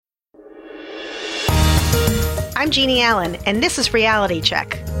I'm Jeannie Allen, and this is Reality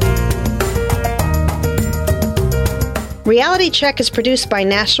Check. Reality Check is produced by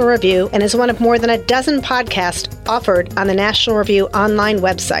National Review and is one of more than a dozen podcasts offered on the National Review online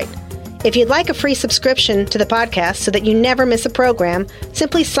website. If you'd like a free subscription to the podcast so that you never miss a program,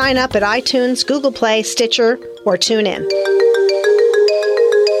 simply sign up at iTunes, Google Play, Stitcher, or TuneIn.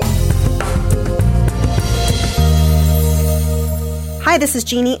 Hi, this is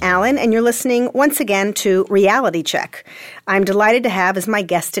Jeannie Allen, and you're listening once again to Reality Check. I'm delighted to have as my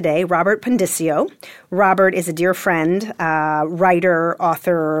guest today Robert Pondiscio. Robert is a dear friend, writer,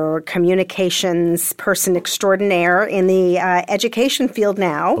 author, communications person extraordinaire in the education field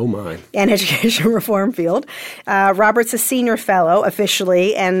now. Oh, my. And education reform field. Robert's a senior fellow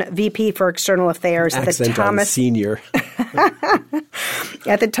officially and VP for External Affairs at the Thomas senior.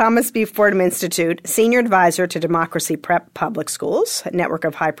 At the Thomas B. Fordham Institute, senior advisor to Democracy Prep Public Schools, a network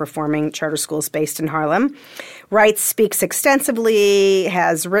of high-performing charter schools based in Harlem. Writes, speaks extensively,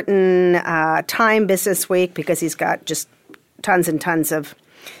 has written Time Business Week because he's got just tons and tons of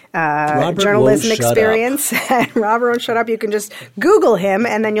journalism experience. Robert won't shut up. You can just Google him,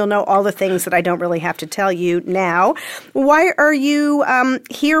 and then you'll know all the things that I don't really have to tell you now. Why are you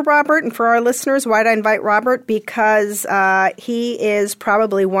here, Robert? And for our listeners, why did I invite Robert? Because he is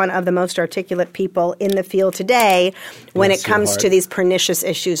probably one of the most articulate people in the field today when it comes to these pernicious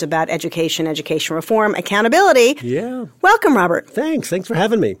issues about education reform, accountability. Yeah. Welcome, Robert. Thanks for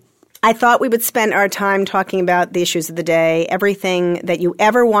having me. I thought we would spend our time talking about the issues of the day, everything that you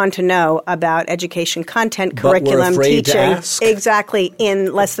ever want to know about education content, curriculum, teaching. Exactly,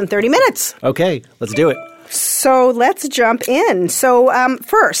 in less than 30 minutes. Okay, let's do it. So let's jump in. So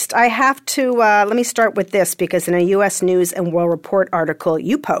first, I have to let me start with this because in a U.S. News and World Report article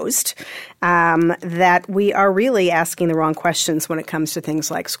you post that we are really asking the wrong questions when it comes to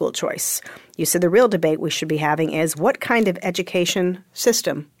things like school choice. You said the real debate we should be having is what kind of education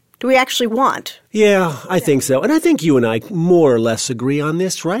system do we actually want? Yeah, I think so. And I think you and I more or less agree on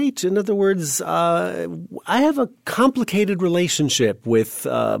this, right? In other words, I have a complicated relationship with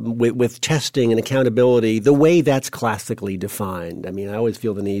testing and accountability, the way that's classically defined. I mean, I always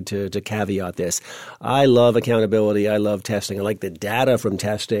feel the need to caveat this. I love accountability. I love testing. I like the data from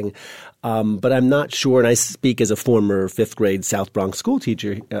testing. But I'm not sure, and I speak as a former fifth grade South Bronx school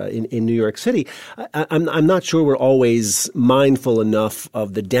teacher in New York City, I'm not sure we're always mindful enough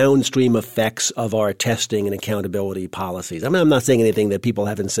of the downstream effects of our testing and accountability policies. I mean, I'm not saying anything that people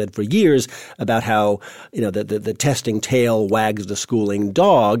haven't said for years about how, the testing tail wags the schooling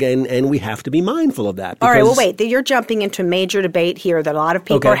dog, and we have to be mindful of that. All right, well, wait. You're jumping into a major debate here that a lot of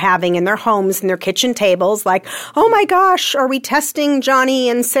people are having in their homes and their kitchen tables, like, oh my gosh, are we testing Johnny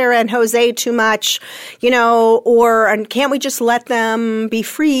and Sarah and Jose too much, and can't we just let them be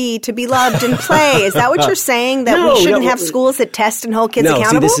free to be loved and play? Is that what you're saying? That we shouldn't have schools that test and hold kids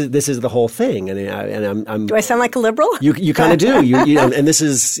accountable? See, this is the whole thing. I'm do I sound like a liberal? You kind of do. And this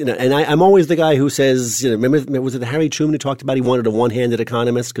is, and I'm always the guy who says, remember, was it Harry Truman who talked about he wanted a one-handed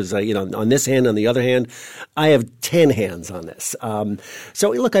economist? Because, on this hand, on the other hand, I have 10 hands on this.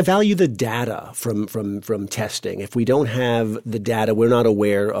 So look, I value the data from testing. If we don't have the data, we're not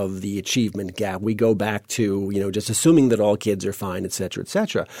aware of the achievement gap. We go back to, just assuming that all kids are fine, et cetera, et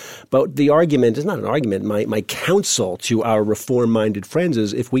cetera. But the argument is not an argument. My counsel to our reform-minded friends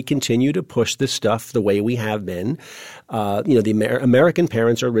is if we continue to push this stuff the way we have been, the American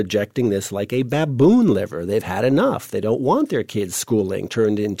parents are rejecting this like a baboon liver. They've had enough. They don't want their kids' schooling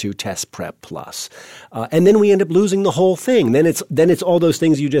turned into test prep plus. And then we end up losing the whole thing. Then it's all those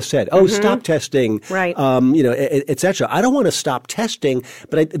things you just said. Oh, stop testing. Right. Et cetera. I don't want to stop testing,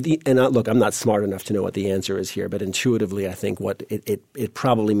 but look, I'm not smart enough to know what the answer is here, but intuitively, I think what it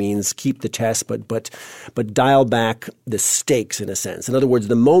probably means keep the test, but dial back the stakes in a sense. In other words,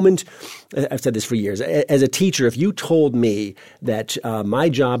 the moment I've said this for years as a teacher, if you told me that my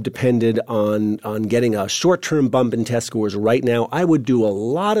job depended on getting a short-term bump in test scores right now, I would do a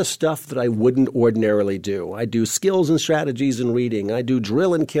lot of stuff that I wouldn't ordinarily do. I do skills and strategies in reading. I do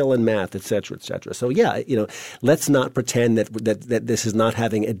drill and kill in math, et cetera, et cetera. So yeah, let's not pretend that this is not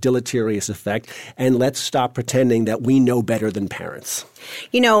having a deleterious effect, and let's stop pretending that we know better than parents.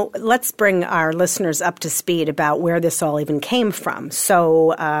 Let's bring our listeners up to speed about where this all even came from.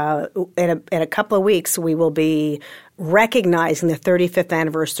 So in a couple of weeks, we will be recognizing the 35th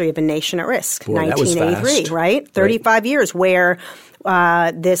anniversary of A Nation at Risk, Boy, 1983, right? 35 years where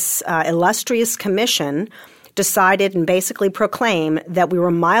this illustrious commission decided and basically proclaimed that we were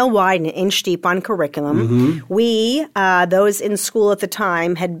a mile wide and an inch deep on curriculum. We, those in school at the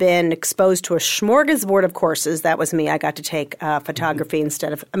time, had been exposed to a smorgasbord of courses. That was me. I got to take photography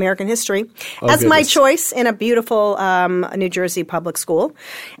instead of American history as my choice in a beautiful New Jersey public school.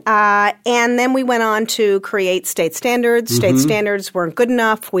 And then we went on to create state standards. State standards weren't good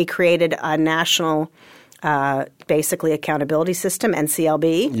enough. We created a national, basically, accountability system,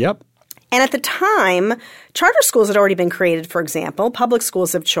 NCLB. Yep. And at the time, charter schools had already been created, for example, public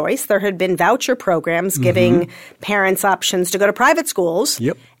schools of choice. There had been voucher programs giving parents options to go to private schools.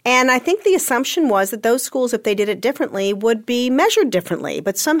 Yep. And I think the assumption was that those schools, if they did it differently, would be measured differently.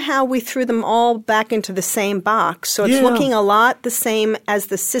 But somehow we threw them all back into the same box. So it's looking a lot the same as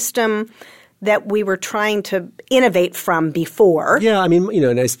the system that we were trying to innovate from before. Yeah, I mean,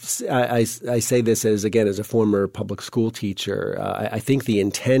 and I say this as a former public school teacher. I think the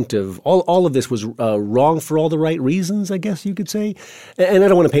intent of all of this was wrong for all the right reasons, I guess you could say. And I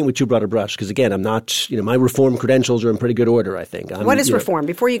don't want to paint with too broad a brush because, again, I'm not, my reform credentials are in pretty good order, I think. What is reform?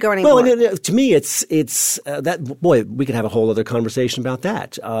 Before you go anymore. Well, to me, it's that, boy, we could have a whole other conversation about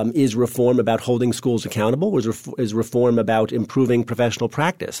that. Is reform about holding schools accountable? Is reform about improving professional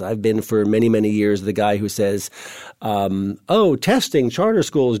practice? I've been for many years the guy who says, testing, charter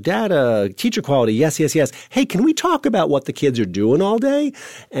schools, data, teacher quality, yes. Hey, can we talk about what the kids are doing all day?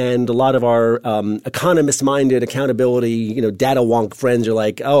 And a lot of our economist-minded accountability, data wonk friends are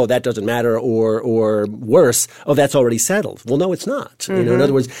like, oh, that doesn't matter, or worse, oh, that's already settled. Well, no, it's not. In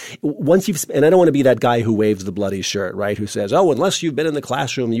other words, and I don't want to be that guy who waves the bloody shirt, right? Who says, oh, unless you've been in the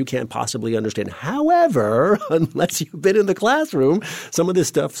classroom, you can't possibly understand. However, unless you've been in the classroom, some of this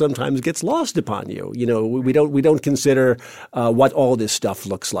stuff sometimes gets lost upon you. We don't consider what all this stuff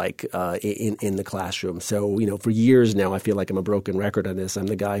looks like in the classroom. So, for years now, I feel like I'm a broken record on this. I'm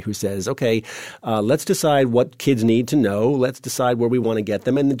the guy who says, okay, let's decide what kids need to know. Let's decide where we want to get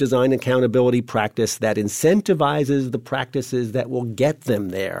them and design accountability practice that incentivizes the practices that will get them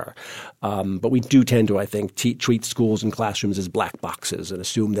there. But we do tend to, I think, treat schools and classrooms as black boxes and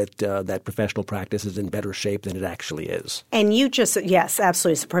assume that that professional practice is in better shape than it actually is. And yes,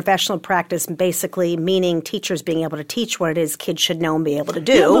 absolutely. It's a professional practice, basically meaning teachers being able to teach what it is kids should know and be able to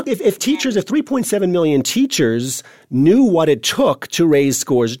do. Yeah, look, if 3.7 million teachers knew what it took to raise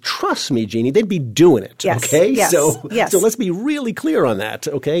scores, trust me, Jeannie, they'd be doing it. Yes, okay? Yes, so yes. So let's be really clear on that.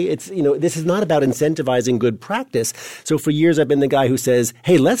 Okay? It's this is not about incentivizing good practice. So for years I've been the guy who says,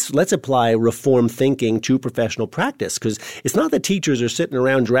 hey, let's apply reform thinking to professional practice, because it's not that teachers are sitting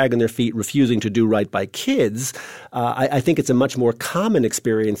around dragging their feet refusing to do right by kids. I think it's a much more common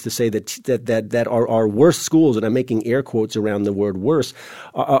experience to say that our worst schools, and I'm making air quotes around the word worse,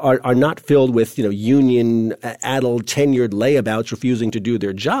 are not filled with union addled tenured layabouts refusing to do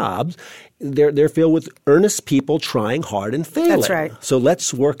their jobs. They're filled with earnest people trying hard and failing. That's right. So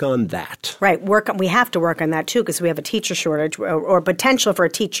let's work on that. Right. We have to work on that, too, because we have a teacher shortage or potential for a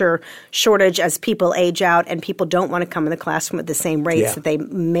teacher shortage as people age out and people don't want to come in the classroom at the same rates that they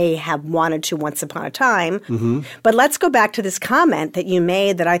may have wanted to once upon a time. Mm-hmm. But let's go back to this comment that you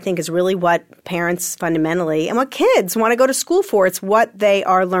made that I think is really what parents fundamentally and what kids want to go to school for. It's what they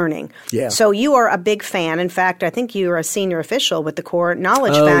are learning. Yeah. So you are a big fan. In fact, I think you are a senior official with the Core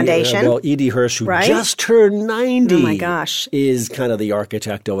Knowledge Foundation. Yeah. Well, Edie Hirsch, who right? just turned 90, oh my gosh, is kind of the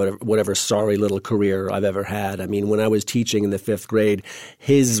architect of whatever sorry little career I've ever had. I mean, when I was teaching in the 5th grade,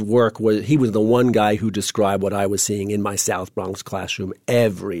 his work he was the one guy who described what I was seeing in my South Bronx classroom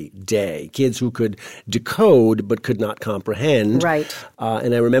every day. Kids who could decode but could not comprehend. Right.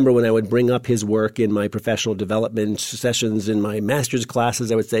 And I remember when I would bring up his work in my professional development sessions in my master's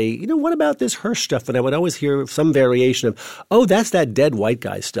classes, I would say, what about this Hirsch stuff? And I would always hear some variation of, oh, that's that dead white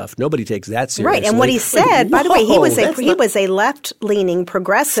guy stuff. Nobody takes that seriously. Right, and what he said, by the way, he was a left-leaning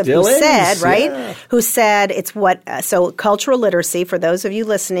progressive who said it's what so cultural literacy. For those of you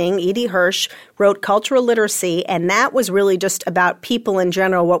listening, Edie Hirsch wrote Cultural Literacy, and that was really just about people in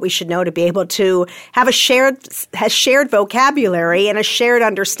general, what we should know to be able to have a shared vocabulary and a shared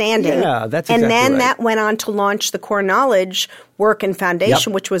understanding. Yeah, that's exactly and then right. that went on to launch the Core Knowledge work and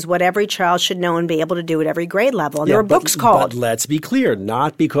foundation, which was what every child should know and be able to do at every grade level. And there were books called. But let's be clear,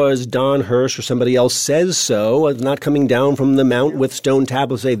 not because Don Hirsch or somebody else says so. It's not coming down from the mount with stone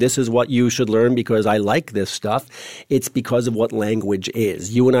tablets say this is what you should learn because I like this stuff. It's because of what language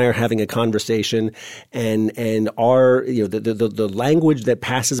is. You and I are having a conversation, and our the language that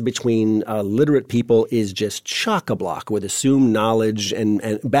passes between literate people is just chock-a-block with assumed knowledge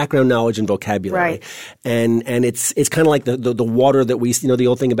and background knowledge and vocabulary. Right. And it's kind of like the water that we, the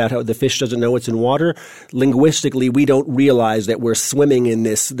old thing about how the fish doesn't know it's in water. Linguistically, we don't realize that we're swimming in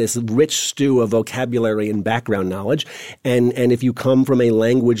this rich stew of vocabulary and background knowledge. And if you come from a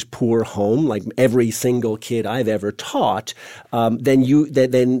language poor home, like every single kid I've ever taught, then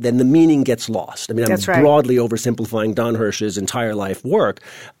the meaning gets lost. I mean, I'm broadly oversimplifying Don Hirsch's entire life work.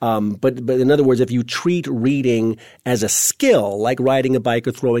 But in other words, if you treat reading as a skill, like riding a bike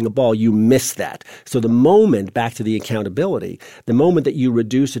or throwing a ball, you miss that. So the moment, back to the accountability, the moment that you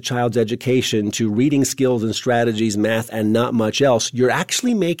reduce a child's education to reading skills and strategies, math, and not much else, you're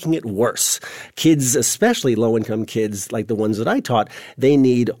actually making it worse. Kids, especially low-income kids like the ones that I taught, they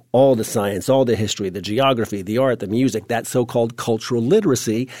need all the science, all the history, the geography, the art, the music, that so-called cultural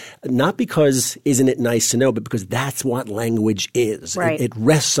literacy, not because isn't it nice to know, but because that's what language is. Right. It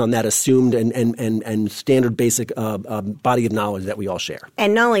rests on that assumed and standard basic body of knowledge that we all share.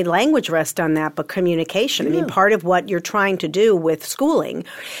 And not only language rests on that, but communication. Yeah. I mean, part of what you're trying to do with schooling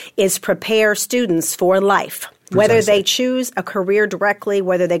is prepare students for life. Whether they choose a career directly,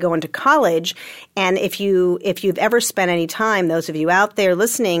 whether they go into college, and if you've ever spent any time, those of you out there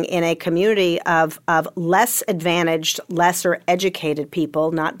listening, in a community of less advantaged, lesser educated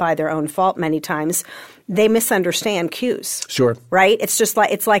people, not by their own fault many times, they misunderstand cues. Sure. Right?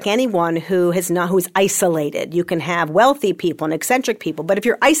 It's like anyone who's isolated. You can have wealthy people and eccentric people, but if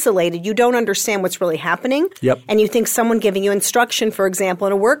you're isolated, you don't understand what's really happening. Yep. And you think someone giving you instruction, for example,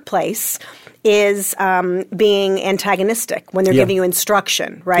 in a workplace is being antagonistic when they're giving you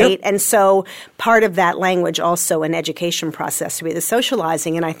instruction, right? Yep. And so part of that language also in education process to be the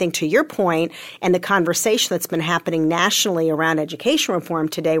socializing. And I think to your point and the conversation that's been happening nationally around education reform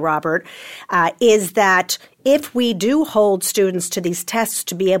today, Robert, is that if we do hold students to these tests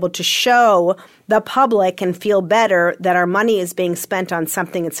to be able to show the public and feel better that our money is being spent on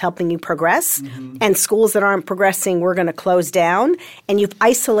something that's helping you progress, and schools that aren't progressing, we're going to close down, and you've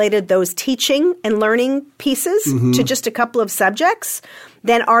isolated those teaching and learning pieces to just a couple of subjects,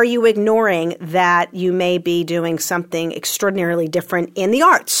 then are you ignoring that you may be doing something extraordinarily different in the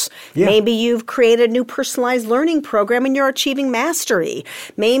arts? Yeah. Maybe you've created a new personalized learning program and you're achieving mastery.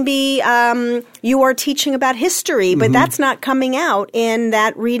 Maybe you are teaching about history, but that's not coming out in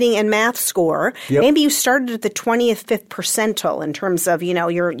that reading and math score. Yep. Maybe you started at the 25th percentile in terms of,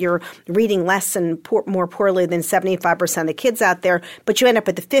 you're reading less and more poorly than 75% of the kids out there, but you end up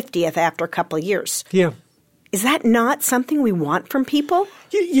at the 50th after a couple of years. Yeah. Is that not something we want from people?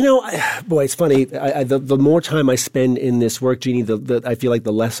 Boy, it's funny. The more time I spend in this work, Jeannie, I feel like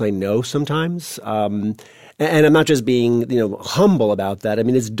the less I know sometimes. And I'm not just being, humble about that. I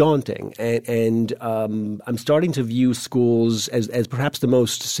mean, it's daunting. And I'm starting to view schools as perhaps the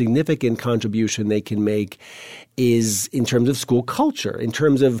most significant contribution they can make is in terms of school culture, in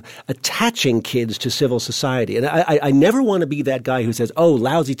terms of attaching kids to civil society. And I never want to be that guy who says, oh,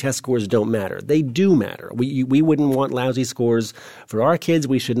 lousy test scores don't matter. They do matter. We wouldn't want lousy scores for our kids.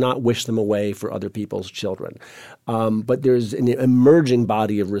 We should not wish them away for other people's children. But there's an emerging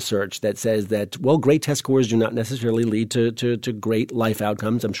body of research that says that, well, great test scores do not necessarily lead to great life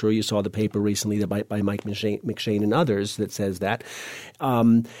outcomes. I'm sure you saw the paper recently by Mike McShane and others that says that.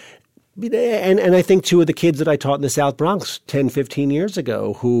 And I think two of the kids that I taught in the South Bronx 10, 15 years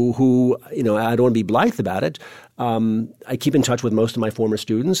ago who I don't want to be blithe about it. I keep in touch with most of my former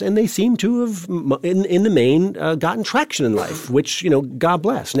students, and they seem to have, in the main, gotten traction in life, which, God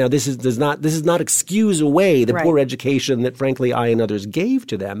bless. Now, this does not excuse away the poor education that, frankly, I and others gave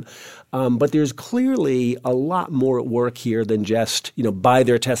to them. But there's clearly a lot more at work here than just, by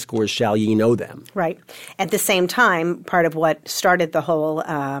their test scores shall ye know them. Right. At the same time, part of what started the whole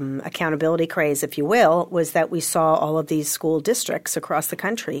accountability craze, if you will, was that we saw all of these school districts across the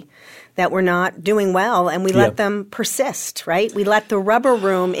country that were not doing well, and we let them persist, right? We let the rubber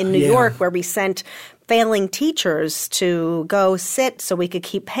room in New York, where we sent failing teachers to go sit so we could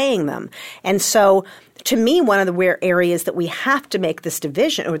keep paying them. And so to me, one of the areas that we have to make this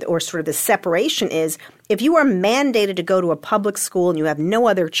division or sort of this separation is if you are mandated to go to a public school and you have no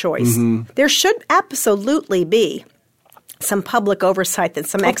other choice, there should absolutely be some public oversight and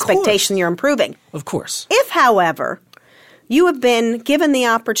some expectation you're improving. Of course. If, however, you have been given the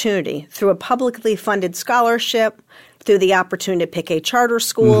opportunity through a publicly funded scholarship, through the opportunity to pick a charter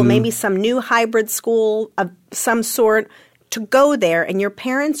school, maybe some new hybrid school of some sort, to go there, and your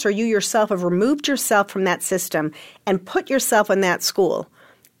parents or you yourself have removed yourself from that system and put yourself in that school,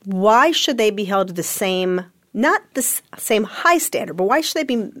 why should they be held to the same, not the same high standard, but why should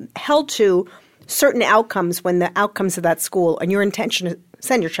they be held to certain outcomes when the outcomes of that school and your intention to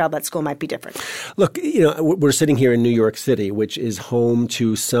send your child to that school might be different? Look, we're sitting here in New York City, which is home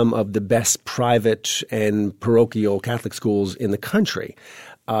to some of the best private and parochial Catholic schools in the country.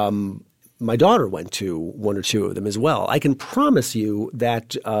 My daughter went to one or two of them as well. I can promise you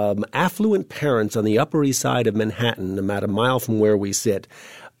that affluent parents on the Upper East Side of Manhattan, about a mile from where we sit,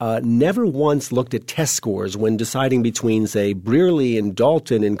 never once looked at test scores when deciding between, say, Brearley and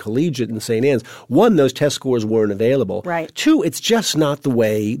Dalton and Collegiate and St. Anne's. One, those test scores weren't available. Right. Two, it's just not the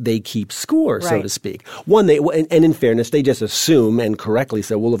way they keep score, so right. to speak. One, and in fairness, they just assume, and correctly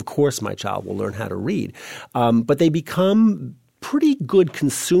so, well, of course my child will learn how to read. But they become pretty good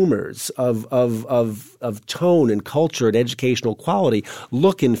consumers of tone and culture and educational quality,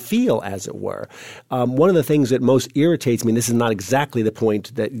 look and feel, as it were. One of the things that most irritates me, and this is not exactly the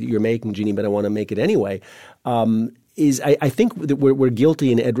point that you're making, Jeannie, but I want to make it anyway, is I think that we're guilty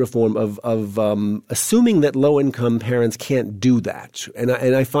in ed reform of assuming that low-income parents can't do that. And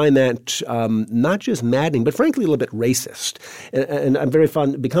I find that not just maddening, but frankly a little bit racist. And I'm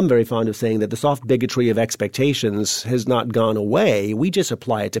become very fond of saying that the soft bigotry of expectations has not gone away. We just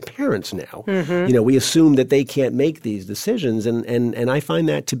apply it to parents now. Mm-hmm. We assume that they can't make these decisions, and I find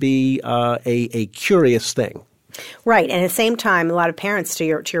that to be a curious thing. Right. And at the same time, a lot of parents, to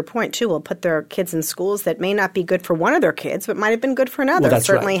your point, too, will put their kids in schools that may not be good for one of their kids, but might have been good for another. Well, it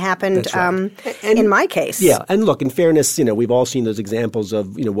certainly right. happened in my case. Yeah. And look, in fairness, we've all seen those examples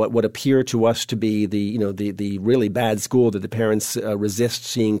of, what appear to us to be the really bad school that the parents resist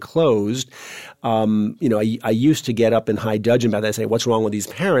seeing closed. I used to get up in high dudgeon about that, say, what's wrong with these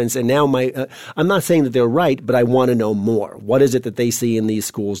parents? And now I'm not saying that they're right, but I want to know more. What is it that they see in these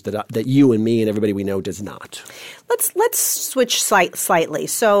schools that you and me and everybody we know does not? Let's switch slightly.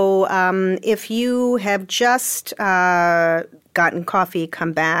 So if you have just gotten coffee,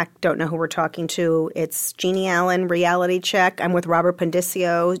 come back, don't know who we're talking to, it's Jeannie Allen, Reality Check. I'm with Robert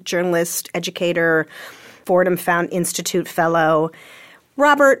Pundicio, journalist, educator, Fordham Institute fellow.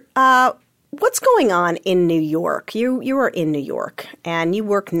 Robert, what's going on in New York? You are in New York and you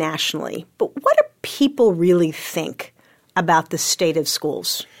work nationally, but what do people really think about the state of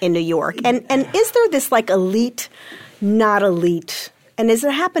schools in New York? And is there this elite, not elite? And does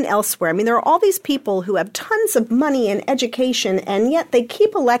it happen elsewhere? I mean, there are all these people who have tons of money and education, and yet they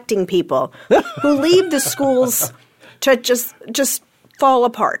keep electing people who leave the schools to just fall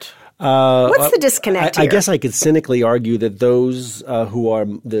apart. What's the disconnect here? I guess I could cynically argue that those who are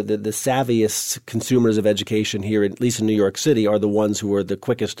the savviest consumers of education here, at least in New York City, are the ones who are the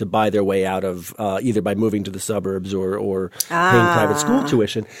quickest to buy their way out of either by moving to the suburbs or paying private school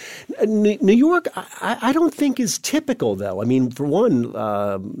tuition. New York, I don't think is typical, though. I mean, for one,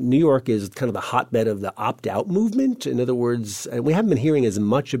 New York is kind of the hotbed of the opt-out movement. In other words, we haven't been hearing as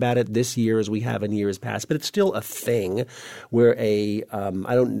much about it this year as we have in years past, but it's still a thing where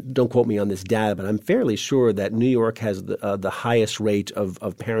don't quote me on this data, but I'm fairly sure that New York has the highest rate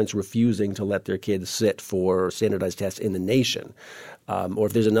of parents refusing to let their kids sit for standardized tests in the nation. Or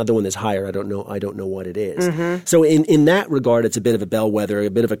if there's another one that's higher, I don't know what it is. Mm-hmm. So in that regard, it's a bit of a bellwether, a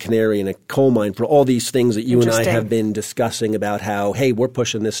bit of a canary in a coal mine for all these things that you and I have been discussing about how, hey, we're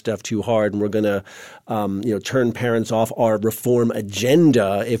pushing this stuff too hard and we're going to turn parents off our reform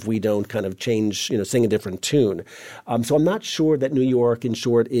agenda if we don't kind of change, sing a different tune. So I'm not sure that New York, in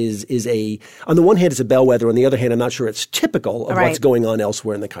short, is on the one hand, it's a bellwether. On the other hand, I'm not sure it's typical of what's going on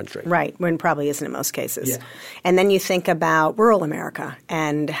elsewhere in the country. Right, when probably isn't in most cases. Yeah. And then you think about rural America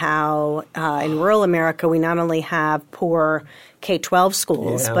and how in rural America we not only have poor K-12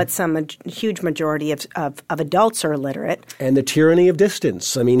 schools, but some huge majority of adults are illiterate. And the tyranny of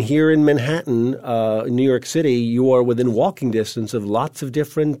distance. I mean, here in Manhattan, New York City, you are within walking distance of lots of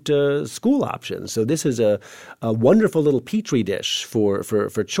different school options. So this is a wonderful little petri dish for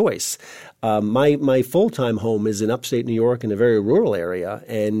choice. My full-time home is in upstate New York in a very rural area,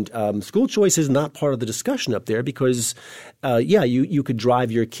 and school choice is not part of the discussion up there because, you could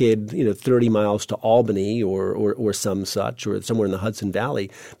drive your kid, 30 miles to Albany or some such, or somewhere in the Hudson Valley.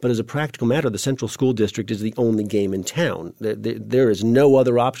 But as a practical matter, the Central School District is the only game in town. There is no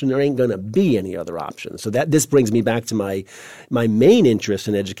other option. There ain't going to be any other option. So this brings me back to my main interest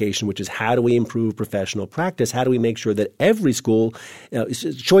in education, which is how do we improve professional practice? How do we make sure that every school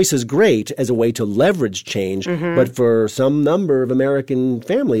choice is great as a way to leverage change, but for some number of American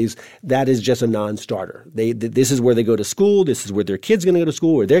families, that is just a non-starter. This is where they go to school. This is where their kids are going to go to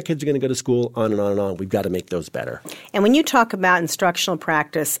school, or their kids are going to go to school, on and on and on. We've got to make those better. And when you talk about instructional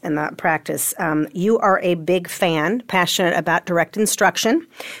practice and that practice. You are a big fan, passionate about direct instruction,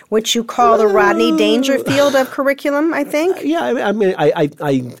 which you call the Rodney Dangerfield of curriculum, I think. Yeah, I mean,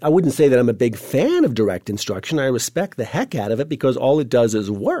 I wouldn't say that I'm a big fan of direct instruction. I respect the heck out of it because all it does is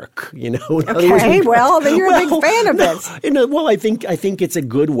work. Okay, well, then you're a big fan of it. Well, I think it's a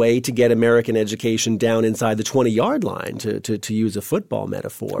good way to get American education down inside the 20-yard line, to use a football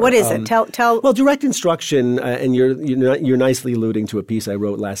metaphor. What is it? Tell. Well, direct instruction, and you're nicely alluding to a piece I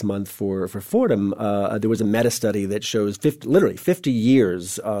wrote last month for Fordham. There was a meta-study that shows 50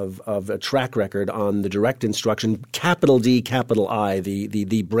 years of a track record on the direct instruction, capital D, capital I,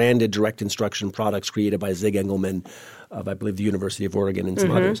 the branded direct instruction products created by Zig Engelman of, I believe, the University of Oregon and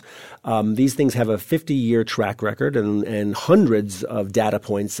some others. These things have a 50-year track record and hundreds of data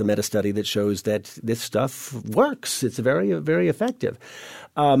points, a meta-study that shows that this stuff works. It's very, very effective.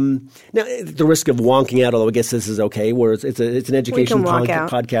 Now, the risk of wonking out, although I guess this is okay, where it's an education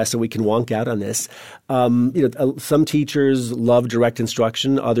podcast, so we can wonk out on this. Some teachers love direct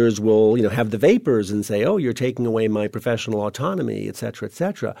instruction. Others will, have the vapors and say, "Oh, you're taking away my professional autonomy," et cetera, et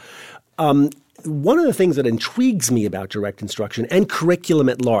cetera. One of the things that intrigues me about direct instruction and curriculum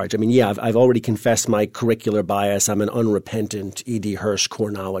at large, I mean, yeah, I've already confessed my curricular bias. I'm an unrepentant E.D. Hirsch core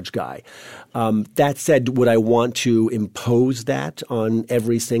knowledge guy. That said, would I want to impose that on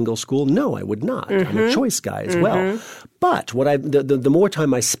every single school? No, I would not. I'm a choice guy as well. But the more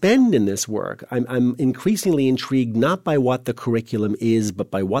time I spend in this work, I'm increasingly intrigued not by what the curriculum is,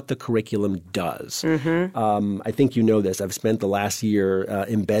 but by what the curriculum does. I think you know this. I've spent the last year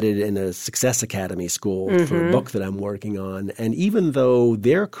embedded in a Success Academy school for a book that I'm working on. And even though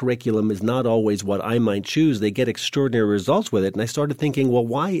their curriculum is not always what I might choose, they get extraordinary results with it. And I started thinking, well,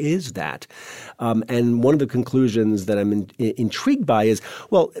 why is that? And one of the conclusions that I'm intrigued by is,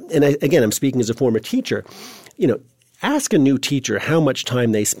 well, and again, I'm speaking as a former teacher, ask a new teacher how much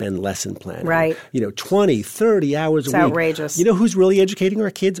time they spend lesson planning. Right. 20, 30 hours a week. It's outrageous. You know who's really educating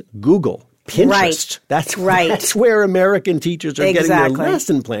our kids? Google. Pinterest. Right. That's where American teachers are getting their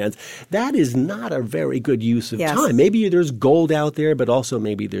lesson plans. That is not a very good use of time. Maybe there's gold out there, but also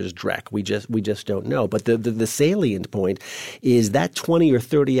maybe there's dreck. We just don't know. But the salient point is that 20 or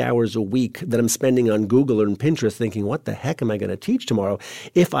 30 hours a week that I'm spending on Google or Pinterest thinking, what the heck am I going to teach tomorrow?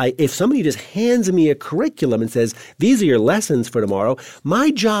 If somebody just hands me a curriculum and says, these are your lessons for tomorrow,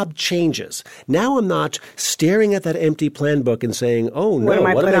 my job changes. Now I'm not staring at that empty plan book and saying, oh no, what am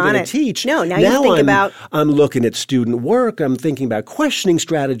I going to teach? No, now you think about... I'm looking at student work. I'm thinking about questioning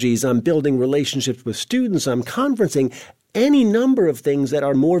strategies. I'm building relationships with students. I'm conferencing. Any number of things that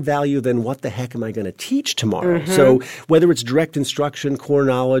are more value than what the heck am I going to teach tomorrow? So whether it's direct instruction, core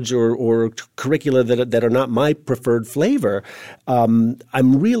knowledge, or curricula that are not my preferred flavor, I'm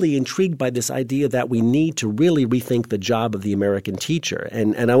really intrigued by this idea that we need to really rethink the job of the American teacher.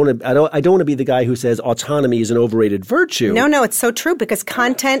 And I don't want to be the guy who says autonomy is an overrated virtue. No, it's so true because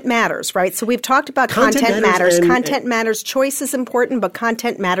content matters, right? So we've talked about content matters. Content matters. Choice is important, but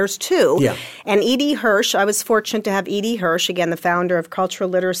content matters too. Yeah. And E.D. Hirsch, I was fortunate to have E.D. Hirsch, again, the founder of Cultural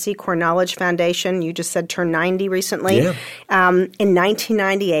Literacy Core Knowledge Foundation. You just said turned 90 recently. Yeah. In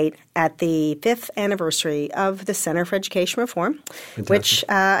 1998, at the 5th anniversary of the Center for Education Reform, which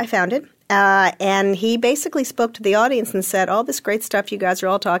I founded. And he basically spoke to the audience and said, all this great stuff you guys are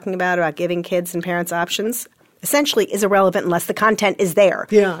all talking about giving kids and parents options essentially is irrelevant unless the content is there.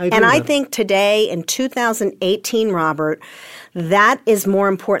 Yeah, I think today in 2018, Robert, that is more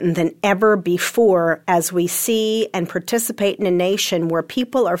important than ever before as we see and participate in a nation where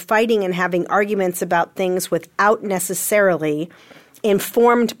people are fighting and having arguments about things without necessarily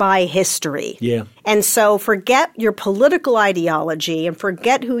informed by history. Yeah. And so forget your political ideology and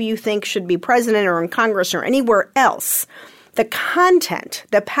forget who you think should be president or in Congress or anywhere else. The content,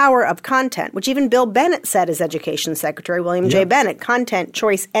 the power of content, which even Bill Bennett said as Education Secretary, William J. Bennett, content,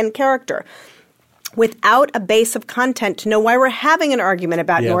 choice, and character. Without a base of content to know why we're having an argument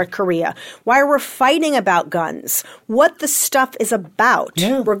about North Korea, why we're fighting about guns, what the stuff is about,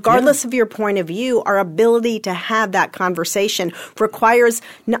 regardless of your point of view, our ability to have that conversation requires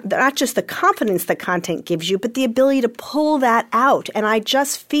not just the confidence that content gives you, but the ability to pull that out. And I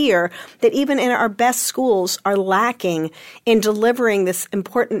just fear that even in our best schools are lacking in delivering this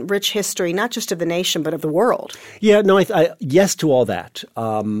important, rich history, not just of the nation, but of the world. Yeah, no, yes to all that.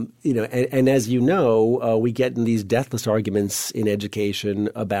 And as you know, we get in these deathless arguments in education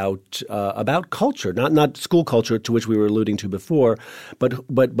about culture, not school culture to which we were alluding to before,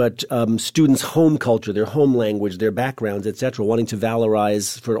 but students' home culture, their home language, their backgrounds, et cetera, wanting to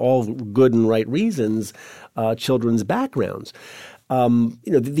valorize for all good and right reasons children's backgrounds.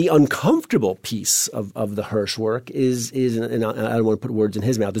 The uncomfortable piece of the Hirsch work is, and I don't want to put words in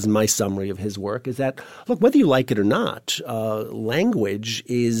his mouth, this is my summary of his work, is that, look, whether you like it or not, language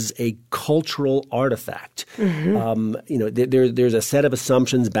is a cultural artifact. There's a set of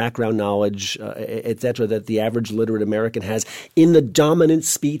assumptions, background knowledge, et cetera, that the average literate American has in the dominant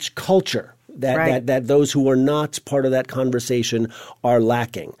speech culture. That those who are not part of that conversation are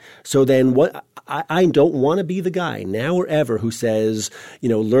lacking. So then what I don't want to be the guy now or ever who says,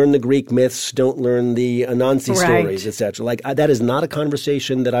 learn the Greek myths, don't learn the Anansi stories, etc. Like that is not a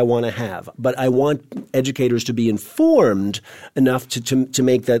conversation that I want to have. But I want educators to be informed enough to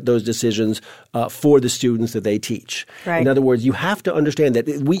make those decisions for the students that they teach. Right. In other words, you have to understand that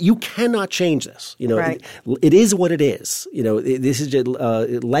you cannot change this. It is what it is. This is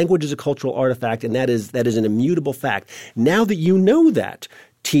language is a cultural artifact, and that is an immutable fact. Now that you know that,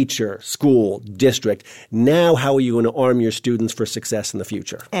 teacher, school, district, now how are you going to arm your students for success in the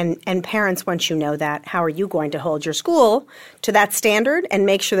future? And parents, once you know that, how are you going to hold your school to that standard and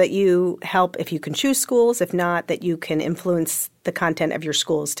make sure that you help, if you can choose schools, if not, that you can influence the content of your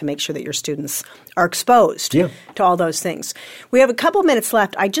schools to make sure that your students are exposed to all those things. We have a couple minutes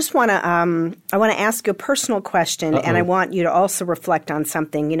left. I just want to ask you a personal question, and I want you to also reflect on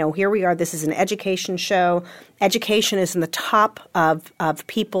something. Here we are. This is an education show. Education is in the top of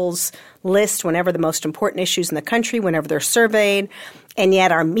people's list whenever the most important issues in the country, whenever they're surveyed. And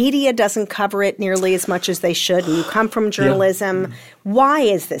yet our media doesn't cover it nearly as much as they should. And you come from journalism. Yeah. Why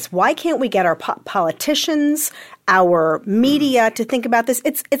is this? Why can't we get our politicians, our media to think about this?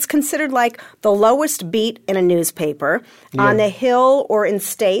 It's considered like the lowest beat in a newspaper. Yeah. On the Hill or in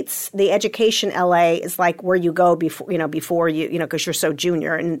states, the education LA is like where you go before you because you're so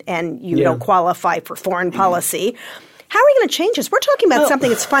junior and you don't qualify for foreign policy. How are we going to change this? We're talking about something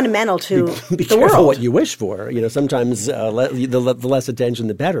that's fundamental to be the careful world. What you wish for. Sometimes the less attention,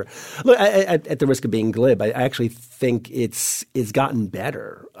 the better. Look, at the risk of being glib, I actually think it's gotten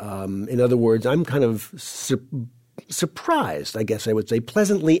better. In other words, I'm kind of surprised, I guess I would say,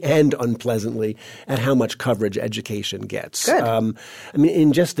 pleasantly and unpleasantly, at how much coverage education gets. Good.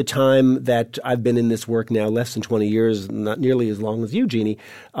 In just the time that I've been in this work now, less than 20 years, not nearly as long as you, Jeannie.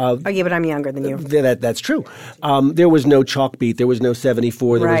 But I'm younger than you. That's true. There was no chalk beat. There was no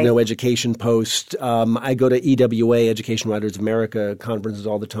 74. There was no education post. I go to EWA, Education Writers of America, conferences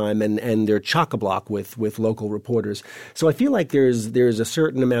all the time, and they're chock-a-block with local reporters. So I feel like there's a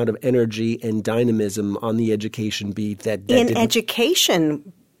certain amount of energy and dynamism on the education beat that in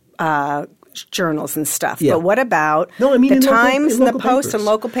education journals and stuff. Yeah. But what about the Times and the Post papers. And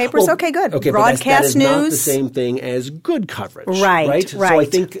local papers? Well, okay, good. Okay, broadcast that is news. Not the same thing as good coverage. Right. So I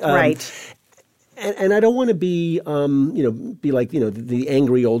think And I don't want to be like, the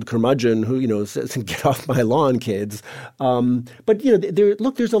angry old curmudgeon who, says, get off my lawn, kids. But,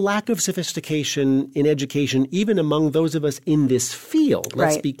 there's a lack of sophistication in education, even among those of us in this field.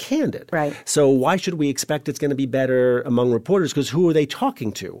 Let's be candid. Right. So why should we expect it's going to be better among reporters? Because who are they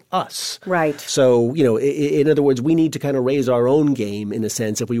talking to? Us. Right. So, in other words, we need to kind of raise our own game in a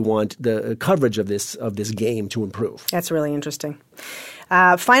sense if we want the coverage of this game to improve. That's really interesting.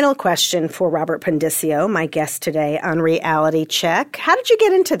 Final question for Robert Pendicio, my guest today on Reality Check. How did you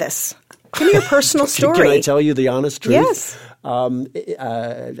get into this? Give me your personal story. Can I tell you the honest truth? Yes.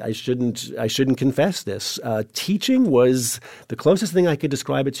 I shouldn't confess this. Teaching was the closest thing I could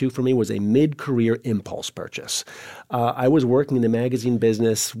describe it to for me was a mid-career impulse purchase. I was working in the magazine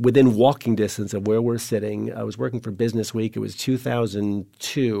business within walking distance of where we're sitting. I was working for Business Week. It was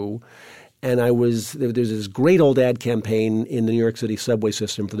 2002. And there's this great old ad campaign in the New York City subway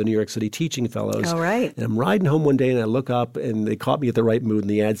system for the New York City Teaching Fellows. Oh, right. And I'm riding home one day and I look up and they caught me at the right mood and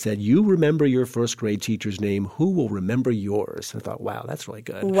the ad said, "You remember your first grade teacher's name, who will remember yours?" I thought, wow, that's really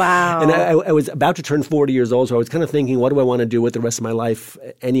good. Wow. And I was about to turn 40 years old, so I was kind of thinking, what do I want to do with the rest of my life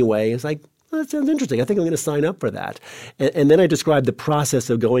anyway? It's like, well, that sounds interesting. I think I'm going to sign up for that. And then I described the process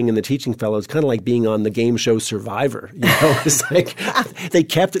of going in the Teaching Fellows, kind of like being on the game show Survivor. It's like they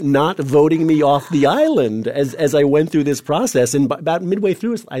kept not voting me off the island as I went through this process. And about midway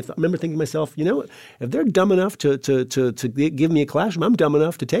through, I remember thinking to myself, if they're dumb enough to give me a classroom, I'm dumb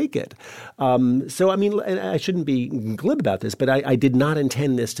enough to take it. So, I shouldn't be glib about this, but I did not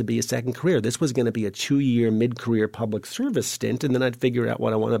intend this to be a second career. This was going to be a 2-year mid-career public service stint, and then I'd figure out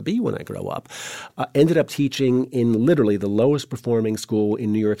what I want to be when I grow up. Ended up teaching in literally the lowest performing school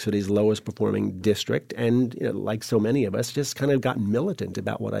in New York City's lowest performing district, and like so many of us, just kind of got militant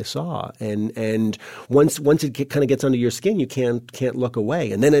about what I saw. And once it kind of gets under your skin, you can't look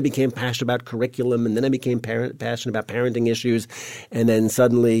away. And then I became passionate about curriculum, and then I became passionate about parenting issues, and then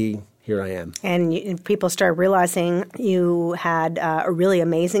suddenly here I am. And people start realizing you had a really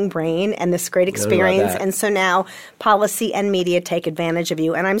amazing brain and this great experience. And so now policy and media take advantage of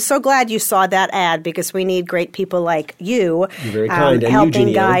you. And I'm so glad you saw that ad because we need great people like you. You're very kind. And helping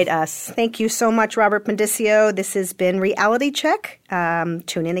Eugenio. guide us. Thank you so much, Robert Mendicio. This has been Reality Check.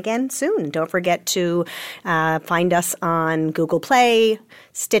 Tune in again soon. Don't forget to find us on Google Play,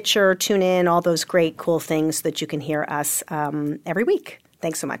 Stitcher, TuneIn, all those great, cool things that you can hear us every week.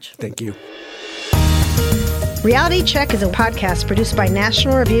 Thanks so much. Thank you. Reality Check is a podcast produced by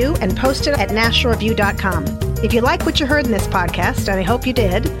National Review and posted at nationalreview.com. If you like what you heard in this podcast, and I hope you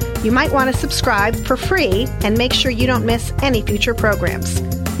did, you might want to subscribe for free and make sure you don't miss any future programs.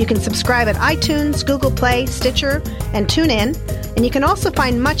 You can subscribe at iTunes, Google Play, Stitcher, and TuneIn. And you can also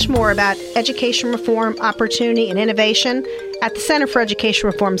find much more about education reform, opportunity, and innovation at the Center for Education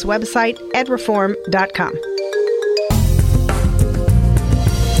Reform's website, edreform.com.